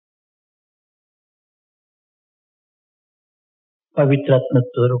పవిత్రాత్మ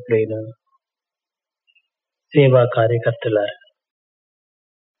స్వరూపులైన సేవా కార్యకర్తలారా,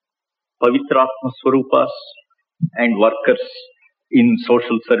 Pavitratma Swarupas and workers in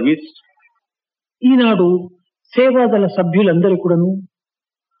social service. ఈనాడు సేవాదళ సభ్యులందరూ కూడాను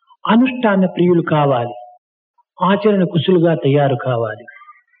అనుష్ఠాన ప్రియులు కావాలి, ఆచరణ కుశలుగా తయారు కావాలి.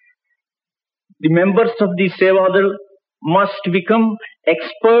 The members of the Sevadal must become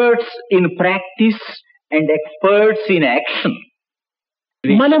experts in practice and experts in action.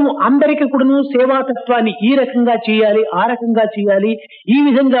 మనము అందరికీ కూడాను సేవాతత్వాన్ని ఈ రకంగా చేయాలి, ఆ రకంగా చేయాలి, ఈ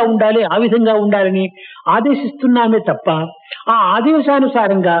విధంగా ఉండాలి, ఆ విధంగా ఉండాలని ఆదేశిస్తున్నామే తప్ప ఆ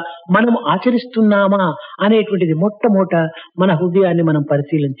ఆదేశానుసారంగా మనం ఆచరిస్తున్నామా అనేటువంటిది మొట్టమొదట మన హృదయాన్ని మనం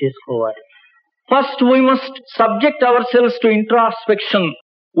పరిశీలన చేసుకోవాలి. First, we must subject ourselves to introspection.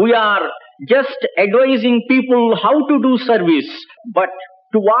 We are just advising people how to do service, but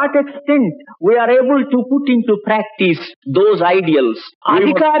to what extent we are able to put into practice those ideals.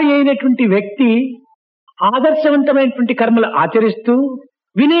 అధికారి అయినటువంటి వ్యక్తి ఆదర్శవంతమైనటువంటి కర్మలు ఆచరిస్తూ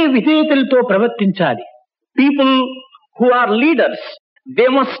వినయ విధేయతలతో ప్రవర్తించాలి. People who are leaders, they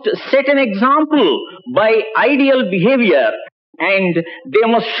must set an example by ideal behavior and they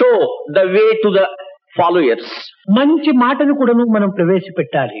must show the way to the followers. మంచి మాటను కూడాను మనం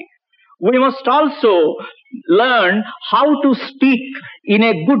ప్రవేశపెట్టాలి. We must also learn how to speak in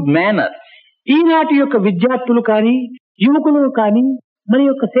a good manner. ఈనాటి యొక్క విద్యార్థులు కానీ యువకులు కానీ మన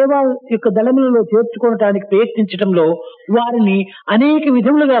యొక్క సేవా యొక్క దళములలో చేర్చుకోవడానికి ప్రయత్నించడంలో వారిని అనేక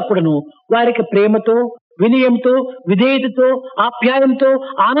విధములుగా కూడాను వారికి ప్రేమతో, వినయంతో, విధేయతతో, ఆప్యాయంతో,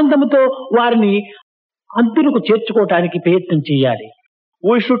 ఆనందంతో వారిని అంతులకు చేర్చుకోవటానికి ప్రయత్నం చేయాలి.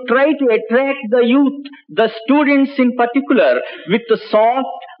 We should try to attract the youth, the students in particular, with the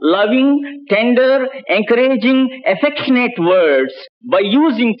soft, loving, tender, encouraging, affectionate words. By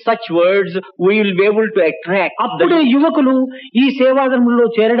using such words, we will be able to attract. అప్పుడే యువకులు ఈ సేవాధర్మంలో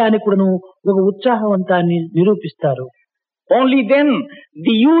చేరడానికి కూడాను ఒక ఉత్సాహవంతాన్ని నిరూపిస్తారు. Only then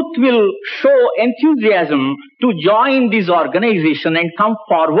the youth will show enthusiasm to join this organization and come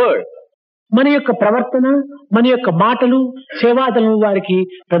forward. మన యొక్క ప్రవర్తన, మన యొక్క మాటలు సేవాదళం వారికి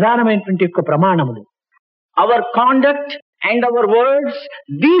ప్రధానమైనటువంటి యొక్క ప్రమాణములు. Our conduct and our words,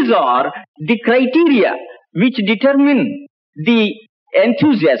 these are the criteria which determine the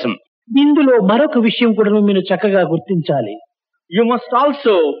enthusiasm. ఇందులో మరొక విషయం కూడా మీరు చక్కగా గుర్తించాలి. You must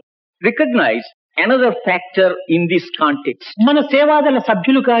also recognize another factor in this context. మన సేవాదళ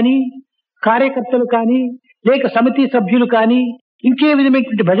సభ్యులు కానీ, కార్యకర్తలు కానీ, లేక సమితి సభ్యులు కానీ, ఇంకే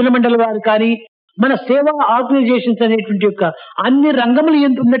విధమైనటువంటి భజన మండలి వారు కానీ, మన సేవా ఆర్గనైజేషన్స్ అనేటువంటి యొక్క అన్ని రంగములు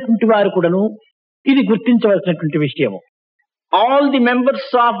యందు ఉన్నటువంటి వారు కూడాను ఇది గుర్తించవలసినటువంటి విషయము. All the members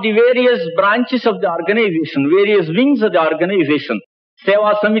of the various branches of the organization, various wings of the organization, Seva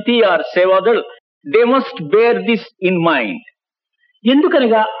Samiti or Sevadal, they must bear this in mind.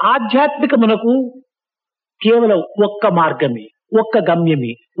 ఎందుకనగా ఆధ్యాత్మికమునకు కేవలం ఒక్క మార్గమే, ఒక్క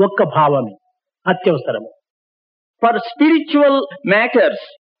గమ్యమే, ఒక్క భావమే అత్యవసరము. For spiritual matters,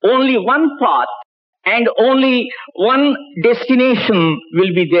 only one path and only one destination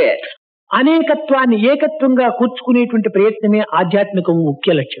will be there. అనేకత్వాన్ని ఏకత్వంగా కూర్చుకునేటువంటి ప్రయత్నమే ఆధ్యాత్మికము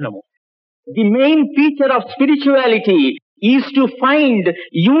ముఖ్య లక్షణము. The main feature of spirituality is to find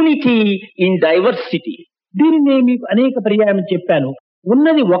unity in diversity. దీనిని మీకు అనేక పర్యాయం చెప్పాను.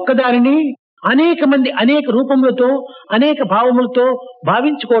 ఉన్నది ఒక్కదానిని అనేక మంది అనేక రూపములతో, అనేక భావములతో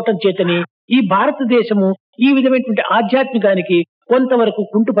భావించుకోవటం చేతని ఈ భారతదేశము ఈ విధమైనటువంటి ఆధ్యాత్మికానికి కొంతవరకు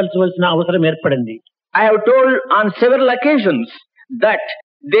కుంటుపరచవలసిన అవసరం ఏర్పడింది. I have told on several occasions that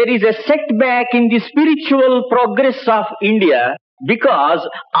there is a setback in the spiritual progress of India because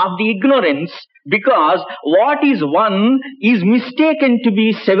of the ignorance, because what is one is mistaken to be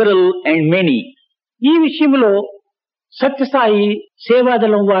several and many. ఈ విషయంలో సత్యసాయి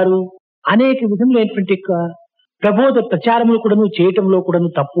సేవాదళం వారు అనేక విధములైనటువంటి ప్రబోధ ప్రచారములు కూడాను చేయటంలో కూడాను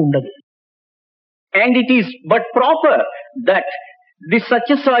తప్పు ఉండదు. And it is but proper that the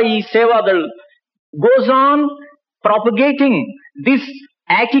Sathya Sevadal goes on propagating this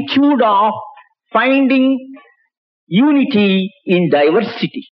attitude of finding unity in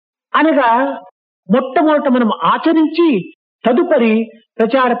diversity. అనగా మొట్టమొదట మనం ఆచరించి తదుపరి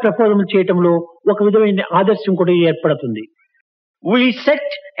ప్రచార ప్రబోధనలు చేయటంలో ఒక విధమైన ఆదర్శం కూడా ఏర్పడుతుంది. We set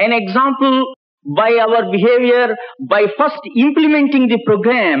an example by our behavior, by first implementing the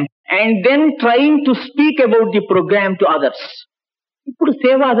program and then trying to speak about the program to others. ఇప్పుడు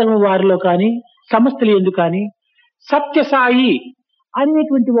సేవాదళం వారిలో కానీ సంస్థలు ఎందుకు కానీ సత్యసాయి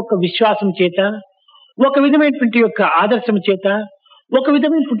అనేటువంటి ఒక విశ్వాసం చేత, ఒక విధమైనటువంటి యొక్క ఆదర్శం చేత, ఒక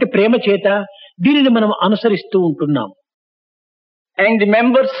విధమైనటువంటి ప్రేమ చేత దీనిని మనం అనుసరిస్తూ ఉంటున్నాం. and the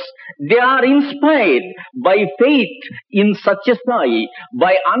members, they are inspired by faith in Satya Sai,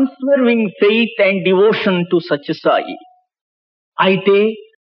 by unswerving faith and devotion to Satya Sai. అయితే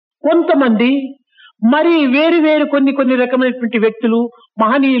కొంతమంది మరి వేరు కొన్ని రకమైనటువంటి వ్యక్తులు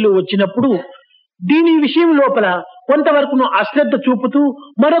మహనీయులు వచ్చినప్పుడు దీని విషయం లోపల కొంతవరకును అశ్రద్ధ చూపుతూ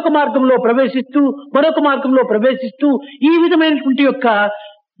మరొక మార్గంలో ప్రవేశిస్తూ ఈ విధమైనటువంటి యొక్క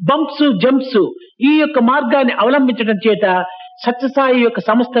బంప్స్ జంప్స్ ఈ యొక్క మార్గాన్ని అవలంబించడం చేత సత్యసాయి యొక్క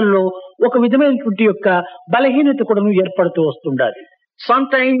సంస్థల్లో ఒక విధమైనటువంటి యొక్క బలహీనత కూడా ఏర్పడుతూ వస్తుండాలి.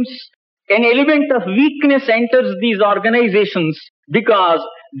 Sometimes an element of weakness enters these organizations because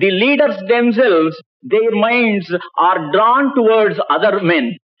the leaders themselves, their minds are drawn towards other men,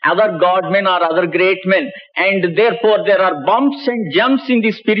 other god men or other great men, and therefore there are bumps and jumps in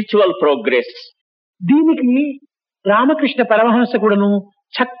the spiritual progress. దీనికి రామకృష్ణ పరమహంస కూడాను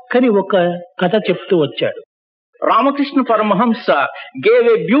చక్కని ఒక కథ చెప్తూ వచ్చాడు. Ramakrishna Paramahamsa gave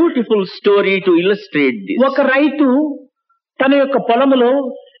a beautiful story to illustrate this. ఒక రైతు తన యొక్క పొలములో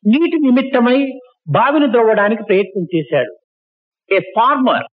నీటి నిమిత్తమై బావిని త్రవ్వడానికి ప్రయత్నం చేశాడు. A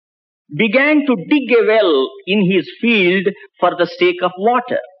farmer began to dig a well in his field for the sake of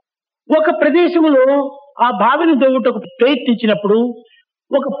water. ఒక ప్రదేశంలో ఆ బావిని త్రవ్వుటకు ప్రయత్నించినప్పుడు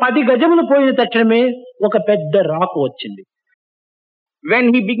ఒక 10 గజములు పోయిన తక్షణమే ఒక పెద్ద రాకు వచ్చింది. When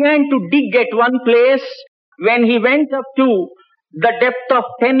he began to dig at one place, when he went up to the depth of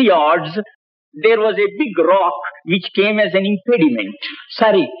 10 yards, there was a big rock which came as an impediment.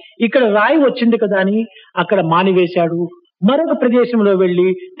 సరే, ఇక్కడ రాయి వచ్చింది కదా అని అక్కడ మానివేశాడు. మరొక ప్రదేశంలో వెళ్లి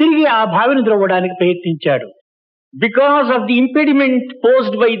తిరిగి ఆ బావిని త్రవ్వడానికి ప్రయత్నించాడు. Because of the impediment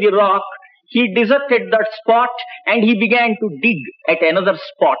posed by the rock, he deserted that spot and he began to dig at another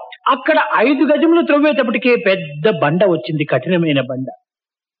spot. అక్కడ 5 గజములు త్రవ్వేటప్పటికే పెద్ద బండ వచ్చింది, కఠినమైన బండ.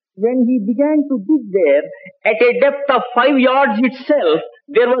 When he began to dig there, at a depth of 5 yards itself,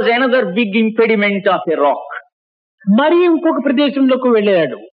 there was another big impediment of a rock. మరి ఇంకొక ప్రదేశంలోకి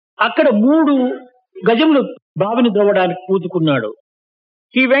వెళ్ళాడు. అక్కడ 3 గజములు బావిని త్రవ్వడానికి పూతుకున్నాడు.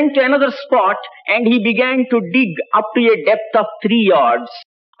 He went to another spot and he began to dig up to a depth of 3 yards.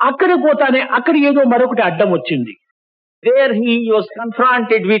 అక్కడ పోతానే అక్కడ ఏదో మరొకటి అడ్డం వచ్చింది. There he was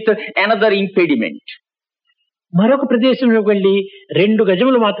confronted with another impediment. మరొక ప్రదేశంలోకి వెళ్లి 2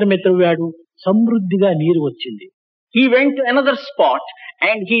 గజములు మాత్రమే త్రవ్వాడు. సమృద్ధిగా నీరు వచ్చింది. He went to another spot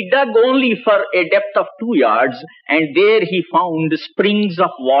and he dug only for a depth of 2 yards and there he found springs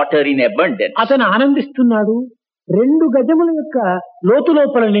of water in abundance. అతను ఆనందిస్తున్నాడు. 2 గజముల యొక్క లోతు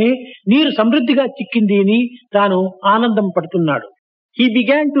లోపలనే నీరు సమృద్ధిగా చిక్కింది అని తాను ఆనందం పడుతున్నాడు. He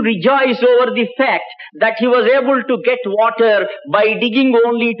began to rejoice over the fact that he was able to get water by digging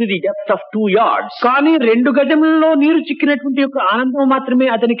only to the depth of 2 yards. కానీ 2 గజములలో నీరు చిక్కినటువంటి యొక్క ఆనందం మాత్రమే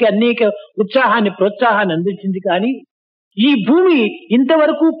అతనికి అనేక ఉత్సాహాన్ని ప్రోత్సాహాన్ని అందించింది. కానీ ఈ భూమి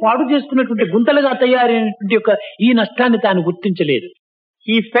ఇంతవరకు పాడు చేసుకున్నటువంటి గుంతలుగా తయారైనటువంటి యొక్క ఈ నష్టాన్ని తాను గుర్తించలేదు.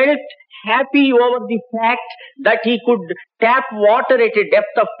 He felt happy over the fact that he could tap water at a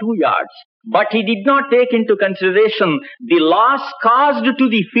depth of 2 yards. But he did not take into consideration the loss caused to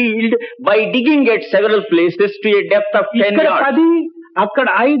the field by digging at several places to a depth of 10 yards. 10, అక్కడ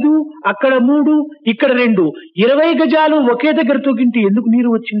 5, అక్కడ 3, ఇక్కడ 2, 20 గజాలు ఒకే దగ్గర తొక్కింటే ఎందుకు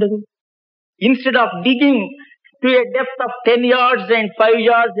నీరు వచ్చిండదు? Instead of digging to a depth of 10 yards and 5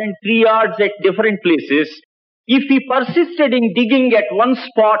 yards and 3 yards at different places, if he persisted in digging at one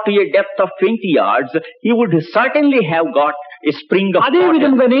spot to a depth of 20 yards, he would certainly have got a spring of అదే water.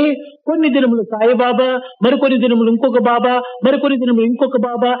 విధంగానే కొన్ని దినములు సాయిబాబా, మరికొన్ని దినములు ఇంకొక బాబా, మరికొన్ని దినములు ఇంకొక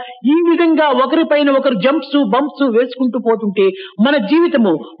బాబా, ఈ విధంగా ఒకరిపైన ఒకరు జంప్స్ బంప్స్ వేసుకుంటూ పోతుంటే మన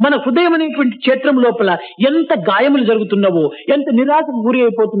జీవితము, మన హృదయం అనేటువంటి క్షేత్రం లోపల ఎంత గాయములు జరుగుతున్నావో, ఎంత నిరాశకు గురి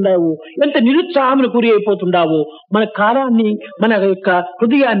అయిపోతున్నావో, ఎంత నిరుత్సాహములకు గురి అయిపోతున్నావో, మన కాలాన్ని, మన యొక్క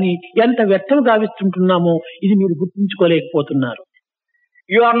హృదయాన్ని ఎంత వ్యర్థం గావిస్తుంటున్నామో ఇది మీరు గుర్తించుకోలేకపోతున్నారు.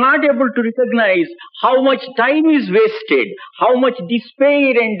 You are not able to recognize how much time is wasted, how much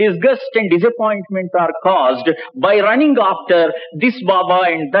despair and disgust and disappointment are caused by running after this Baba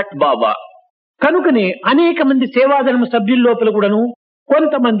and that Baba. కనుకనే అనేక మంది సేవాదళం సభ్యుల లోపల కూడాను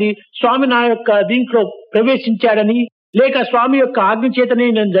కొంతమంది స్వామి నా యొక్క దీంట్లో ప్రవేశించాడని, లేక స్వామి యొక్క ఆజ్ఞ చేతనే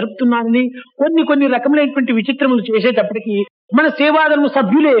నేను జరుపుతున్నానని కొన్ని రకములైనటువంటి విచిత్రములు చేసేటప్పటికీ మన సేవాదళం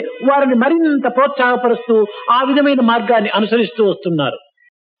సభ్యులే వారిని మరింత ప్రోత్సాహపరుస్తూ ఆ విధమైన మార్గాన్ని అనుసరిస్తూ వస్తున్నారు.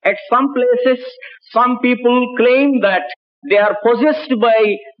 At some places, some people claim that they are possessed by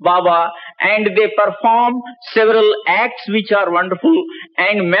Baba and they perform several acts which are wonderful,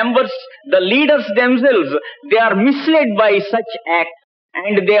 and members, the leaders themselves, they are misled by such acts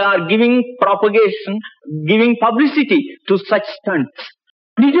and they are giving propagation, giving publicity to such stunts.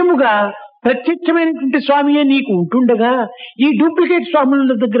 నిజముగా ప్రత్యక్షమైనటువంటి స్వామియే నీకు ఉంటుండగా ఈ duplicate స్వాముల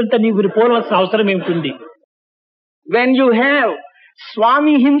దగ్గరంతా నీవు పోవాల్సిన అవసరం ఏమిటి? When you have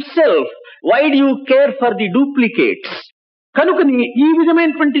Swami himself, why do you care for the duplicates? కనుకని ఈ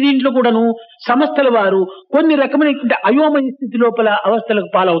విధమైనటువంటి దీంట్లో కూడాను సంస్థల వారు కొన్ని రకమైనటువంటి అయోమయ స్థితి లోపల అవస్థలకు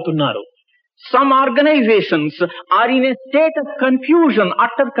పాలవుతున్నారు. Some organizations are in a state of confusion,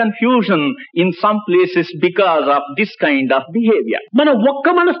 utter confusion in some places because of this kind of behavior. మనం ఒక్క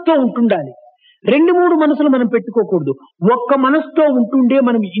మనసుతో ఉంటుండాలి. రెండు మూడు మనసులు మనం పెట్టుకోకూడదు. ఒక్క మనసుతో ఉంటుండే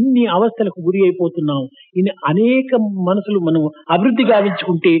మనం ఇన్ని అవస్థలకు గురి అయిపోతున్నాం. ఇన్ని అనేక మనసులు మనం అభివృద్ధి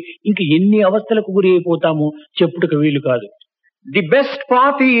గావించుకుంటే ఇంక ఎన్ని అవస్థలకు గురి అయిపోతామో చెప్పుటకు వీలు కాదు. The best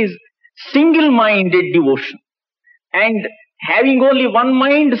path is single-minded devotion. And having only one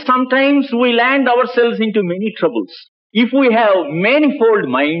mind, sometimes we land ourselves into many troubles. If we have manifold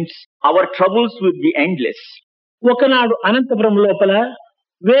minds, our troubles will be endless. ఒకనాడు అనంతపురం లోపల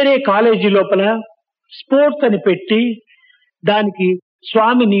వేరే కాలేజీ లోపల స్పోర్ట్స్ అని పెట్టి దానికి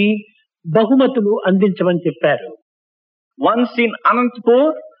స్వామిని బహుమతులు అందించమని చెప్పారు. Once in Anantapur,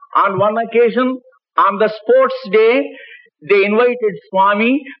 on one occasion, on the sports day, they invited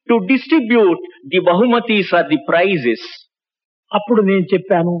Swami to distribute the bahumatis or the prizes. అప్పుడు నేను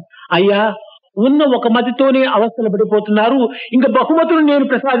చెప్పాను, అయ్యా ఉన్న ఒక మతితోనే అవస్థలు పడిపోతున్నారు, ఇంకా బహుమతులు నేను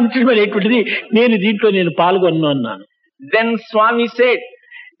ప్రసాదించడం అనేటువంటిది నేను దీంట్లో నేను పాల్గొన్నాను అన్నాను. Then Swami said,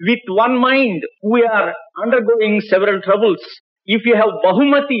 with one mind we are undergoing several troubles. If you have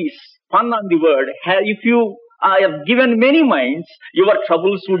bahumatis, pun on the word, if you are given many minds, your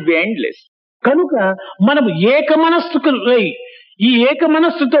troubles would be endless. కనుక మనము ఏక మనస్సుకు ఈ ఏక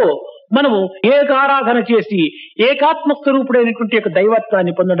మనస్సుతో మనము ఏకారాధన చేసి ఏకాత్మ స్వరూపుడైనటువంటి యొక్క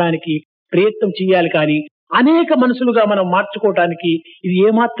దైవత్వాన్ని పొందడానికి ప్రయత్నం చేయాలి. కానీ అనేక మనసులుగా మనం మార్చుకోవటానికి ఇది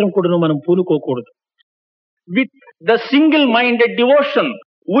ఏమాత్రం కూడా మనం పూనుకోకూడదు. With the single-minded devotion,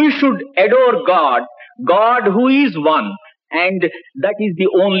 we should adore God, God who is one, and that is the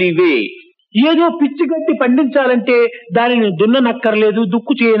only way. ఏదో పిచ్చి గడ్డి పండించాలంటే దానిని దున్ననక్కర్లేదు,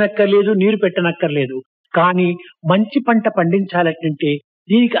 దుక్కు చేయనక్కర్లేదు, నీరు పెట్టనక్కర్లేదు. కానీ మంచి పంట పండించాలంటే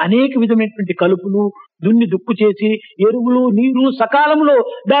దీనికి అనేక విధమైనటువంటి కలుపులు దున్ని దుక్కు చేసి ఎరువులు నీరు సకాలంలో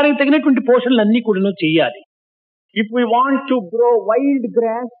దానికి తగినటువంటి పోషణలు అన్ని కూడా చేయాలి. If we want to grow wild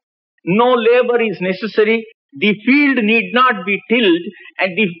grass, no labor is necessary. The field need not be tilled,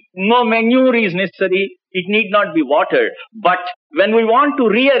 and no manure is necessary. It need not be watered. But when we want to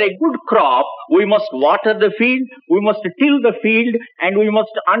rear a good crop, we must water the field, we must till the field, and we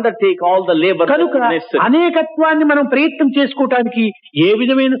must undertake all the labor necessary. అనేకత్వాన్ని మనం ప్రయత్నం చేసుకోవడానికి ఏ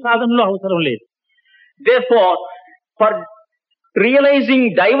విధమైన సాధనలు అవసరం లేదు. Therefore, for realizing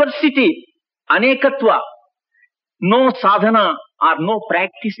diversity, anekatva, no sadhana or no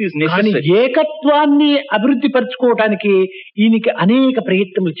practice is necessary. ఏకత్వాన్ని అభివృద్ధి పరచుకోవడానికి ఈయనకి అనేక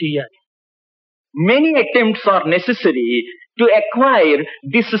ప్రయత్నములు చేయాలి. Many attempts are necessary to acquire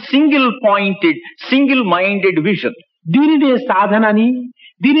this single-pointed, single-minded vision. దీనినే సాధనని,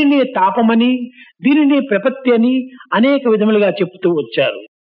 దీనినే తాపమని, దీనినే ప్రపత్తి అని అనేక విధములుగా చెప్తూ వచ్చారు.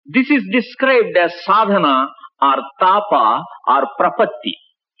 This is described as sadhana or tapa or prapatti.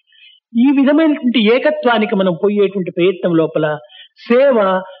 ఈ విధమైనటువంటి ఏకత్వానికి మనం పోయేటువంటి ప్రయత్నం లోపల సేవ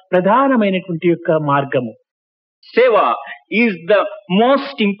ప్రధానమైనటువంటి యొక్క మార్గము. Seva is the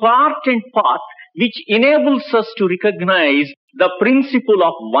most important path which enables us to recognize the principle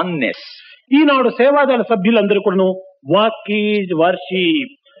of oneness. ఈనాడు సేవాదళ సభ్యులందరూ కూడా వర్క్ ఈజ్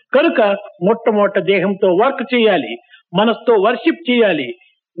వర్షిప్ కనుక మొట్టమొదట దేహంతో వర్క్ చేయాలి, మనసుతో వర్షిప్ చేయాలి,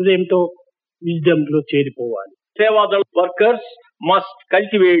 హృదయంతో విజ్డమ్ లో చేరిపోవాలి. Sevadal workers must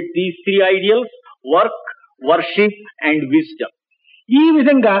cultivate these three ideals: work, worship and wisdom. ఈ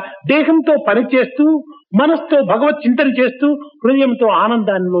విధంగా దేహంతో పని చేస్తూ మనసుతో భగవత్ చింతన చేస్తూ హృదయంతో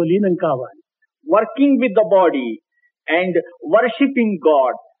ఆనందాల్లో లీనం కావాలి. Working with the body and worshipping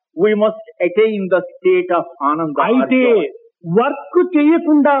God, we must attain the state of ananda. అయితే వర్క్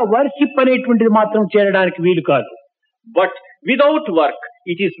చేయకుండా వర్షిప్ అనేటువంటిది మాత్రం చేరడానికి వీలు కాదు. But without work,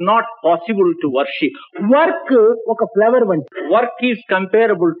 it is not possible to worship. Work ఒక ఫ్లవర్ వంటి. Work is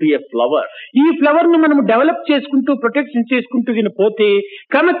comparable to a flower. ఈ ఫ్లవర్ ను మనం డెవలప్ చేసుకుంటూ ప్రొటెక్షన్ చేసుకుంటూ పోతే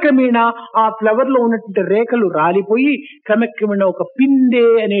క్రమక్రమేణా ఆ ఫ్లవర్ లో ఉన్నటువంటి రేఖలు రాలిపోయి క్రమక్రమేణా ఒక పిందె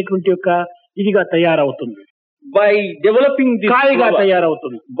అనేటువంటి ఒక ఇదిగా తయారవుతుంది. By developing this కాయగా flower,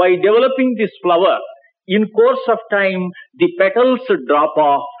 తయారవుతుంది. by developing this flower, in course of time, the petals drop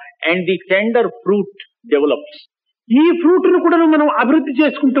off and the tender fruit develops. ఈ ఫ్రూట్ ను కూడా మనం అభివృద్ధి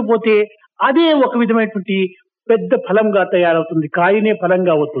చేసుకుంటూ పోతే అదే ఒక విధమైనటువంటి పెద్ద ఫలంగా తయారవుతుంది, కాయనే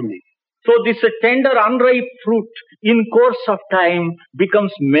ఫలంగా అవుతుంది. So this tender unripe fruit in course of time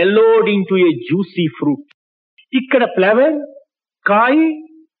becomes mellowed into a juicy fruit. ఇక్కడ ఫ్లవర్, కాయ,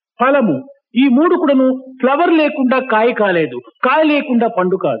 ఫలము ఈ మూడు కూడాను ఫ్లవర్ లేకుండా కాయ కాలేదు, కాయ లేకుండా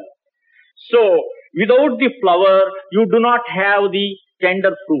పండు కాదు. So, without the flower, you do not have the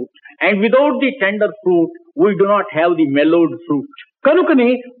tender fruit. And without the tender fruit, we do not have the mellowed fruit. కనుకని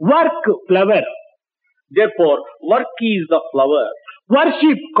work flower, Therefore, work is the flower.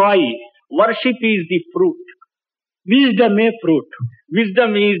 Worship కాయ, Worship is the fruit. విజ్డమే fruit.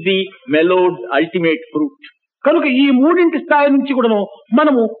 Wisdom is the mellowed ultimate fruit. కనుక ఈ మూడింటి స్థాయి నుంచి కూడాను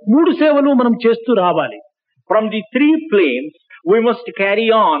మనము మూడు సేవలు మనం చేస్తూ రావాలి. From the three planes, we must carry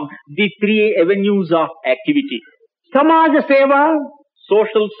on the three avenues of activity. సమాజ సేవ,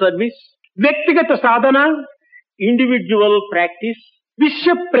 Social service, వ్యక్తిగత సాధన, individual practice,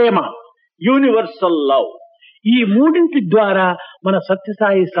 విశ్వ ప్రేమ. universal love. ఈ మూడింటి ద్వారా మన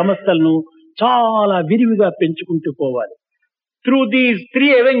సత్యసాయి సంస్థలను చాలా విరివిగా పెంచుకుంటూ పోవాలి. Through these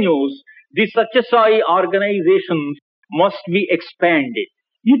three avenues, the Sathya organizations must be expanded.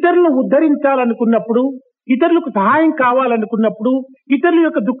 ఇతరులను ఉద్ధరించాలనుకున్నప్పుడు, ఇతరులకు సహాయం కావాలనుకున్నప్పుడు, ఇతరుల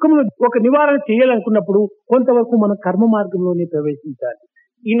యొక్క దుఃఖమును ఒక నివారణ చేయాలనుకున్నప్పుడు కొంతవరకు మనం కర్మ మార్గంలోనే ప్రవేశించాలి.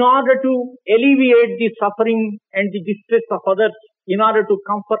 In order to alleviate the suffering and the distress of others, in order to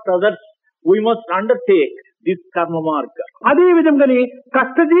comfort others, we must undertake this karma marga. అదే విధంగానే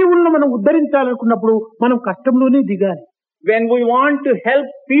కష్టజీవులను మనం ఉద్ధరించాలనుకున్నప్పుడు మనం కష్టంలోనే దిగాలి. When we want to help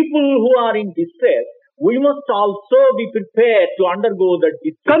people who are in distress, we must also be prepared to undergo that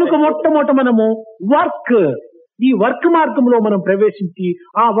distress. కనుక మొట్టమొదట మనము work, ఈ work మార్గంలో మనం ప్రవేశించి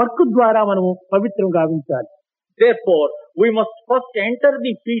ఆ వర్క్ ద్వారా మనము పవిత్రం గావించాలి. Therefore, we must first enter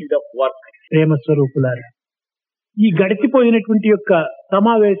the field of work. ప్రేమ స్వరూపులారా, ఈ గడిచిపోయినటువంటి యొక్క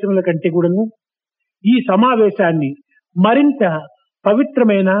సమావేశముల కంటే కూడాను ఈ సమావేశాన్ని మరింత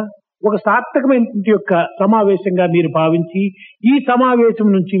పవిత్రమైన ఒక సార్థకమైనటువంటి యొక్క సమావేశంగా మీరు భావించి ఈ సమావేశం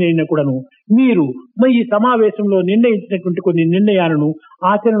నుంచి నేను కూడాను మీరు ఈ సమావేశంలో నిర్ణయించినటువంటి కొన్ని నిర్ణయాలను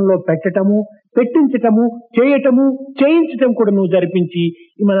ఆచరణలో పెట్టటము, పెట్టించటము, చేయటము, చేయించటం కూడాను జరిపించి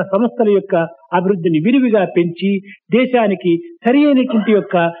మన సంస్థల యొక్క అభివృద్ధిని విరివిగా పెంచి దేశానికి సరి అయినటువంటి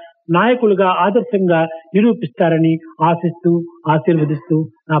యొక్క నాయకులుగా ఆదర్శంగా నిరూపిస్తారని ఆశిస్తూ ఆశీర్వదిస్తూ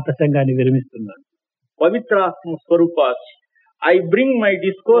నా ప్రసంగాన్ని విరమిస్తున్నాను. Pavitra Swarupas, I bring my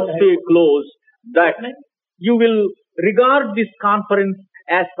discourse to a close that you will regard this conference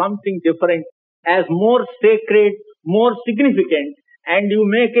as something different, as more sacred, more significant, and you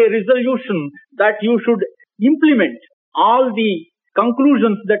make a resolution that you should implement all the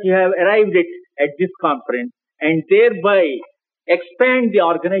conclusions that you have arrived at this conference and thereby expand the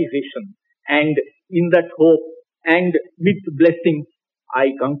organization. And in that hope and with blessings, I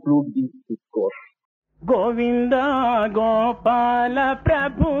conclude this discourse. Govinda Gopal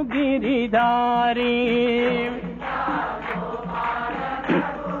प्रभु गिरिधारी,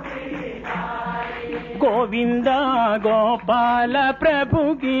 गोविंदा गोपाल प्रभु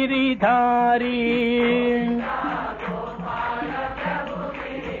गिरिधारी,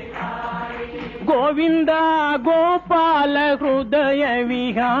 गोविंदा गोपाल हृदय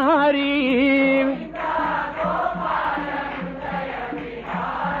विहारी,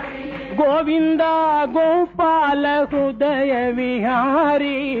 गोविंदा गोपाल हृदय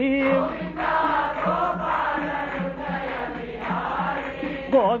विहारी,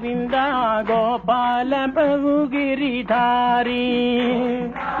 गोविंदा गोपाल प्रभु गिरिधारी,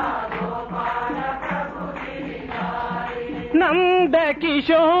 नंद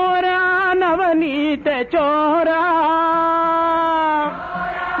किशोरा नवनीत चोरा,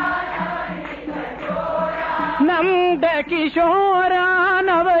 नंद किशोरा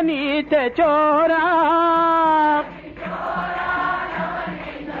नवनीत चोरा,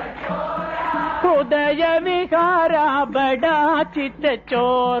 हृदय विहारा बड़ा चित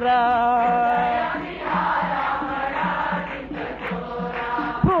चोरा,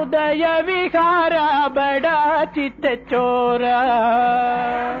 हृदय विहारा बड़ा चित चोरा,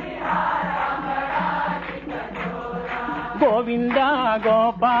 गोविंदा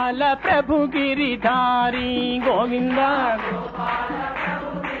गोपाल प्रभु गिरिधारी, गोविंदा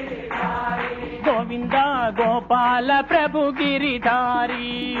गोविंदा गोपाल प्रभु गिरिधारी,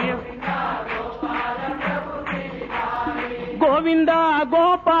 गोविंदा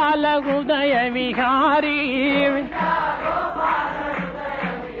गोपाल हृदय विहारी,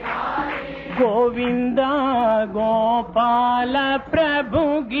 गोविंदा गोपाल प्रभु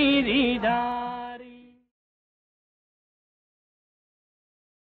गिरिधारी.